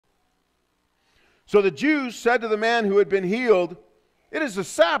So the Jews said to the man who had been healed, "It is the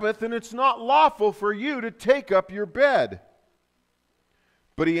Sabbath, and it's not lawful for you to take up your bed."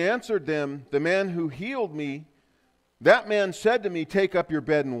 But he answered them, "The man who healed me, that man said to me, 'Take up your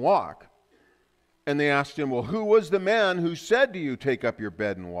bed and walk.'" And they asked him, "Well, who was the man who said to you, 'Take up your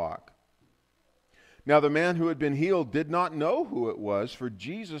bed and walk'?" Now the man who had been healed did not know who it was, for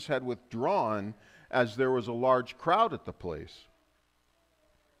Jesus had withdrawn, as there was a large crowd at the place.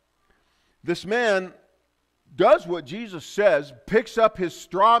 This man does what Jesus says, picks up his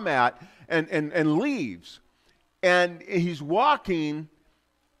straw mat and leaves. And he's walking,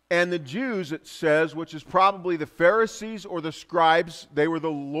 and the Jews, it says, which is probably the Pharisees or the scribes, they were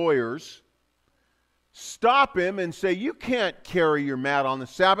the lawyers, stop him and say, "You can't carry your mat on the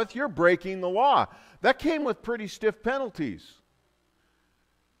Sabbath. You're breaking the law." That came with pretty stiff penalties.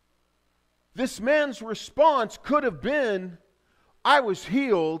 This man's response could have been, "I was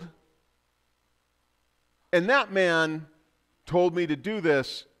healed, and that man told me to do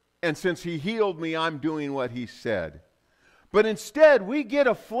this, and since he healed me, I'm doing what he said." But instead, we get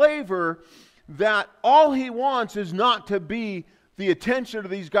a flavor that all he wants is not to be the attention of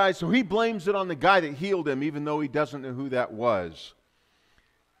these guys, so he blames it on the guy that healed him, even though he doesn't know who that was.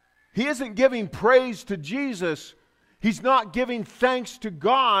 He isn't giving praise to Jesus. He's not giving thanks to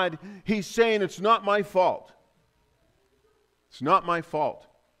God. He's saying, "It's not my fault. It's not my fault."